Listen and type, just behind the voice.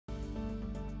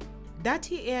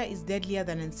Dirty air is deadlier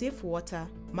than unsafe water,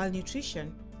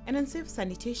 malnutrition, and unsafe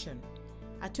sanitation.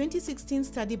 A 2016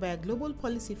 study by a global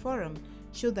policy forum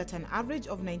showed that an average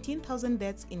of 19,000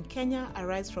 deaths in Kenya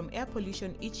arise from air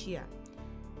pollution each year.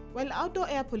 While outdoor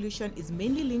air pollution is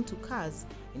mainly linked to cars,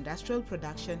 industrial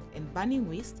production, and burning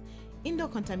waste, indoor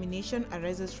contamination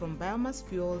arises from biomass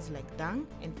fuels like dung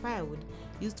and firewood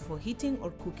used for heating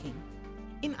or cooking.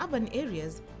 In urban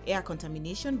areas, air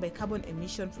contamination by carbon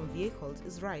emission from vehicles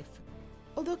is rife.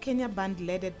 Although Kenya banned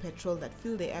leaded petrol that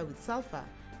fill the air with sulfur,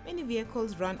 many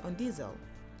vehicles run on diesel.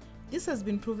 This has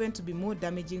been proven to be more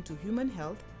damaging to human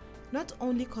health, not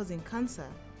only causing cancer,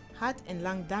 heart and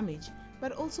lung damage,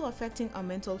 but also affecting our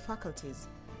mental faculties.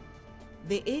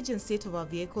 The age and state of our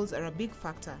vehicles are a big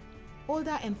factor.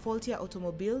 Older and faultier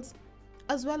automobiles,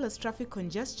 as well as traffic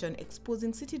congestion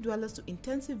exposing city dwellers to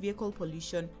intensive vehicle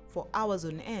pollution for hours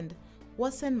on end,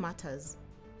 worsen matters.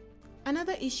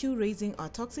 Another issue raising our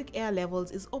toxic air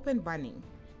levels is open burning.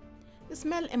 The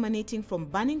smell emanating from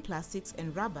burning plastics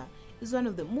and rubber is one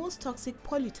of the most toxic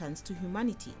pollutants to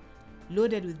humanity,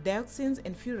 loaded with dioxins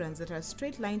and furans that are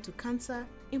straight lined to cancer,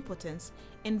 impotence,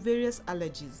 and various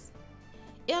allergies.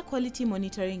 Air quality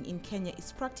monitoring in Kenya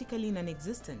is practically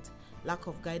non-existent. Lack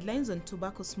of guidelines on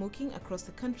tobacco smoking across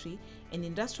the country and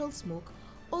industrial smoke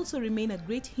also remain a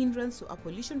great hindrance to a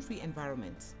pollution-free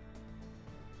environment.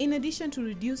 In addition to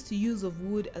reduced use of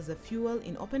wood as a fuel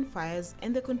in open fires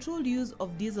and the controlled use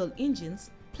of diesel engines,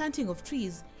 planting of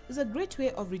trees is a great way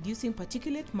of reducing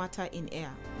particulate matter in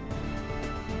air.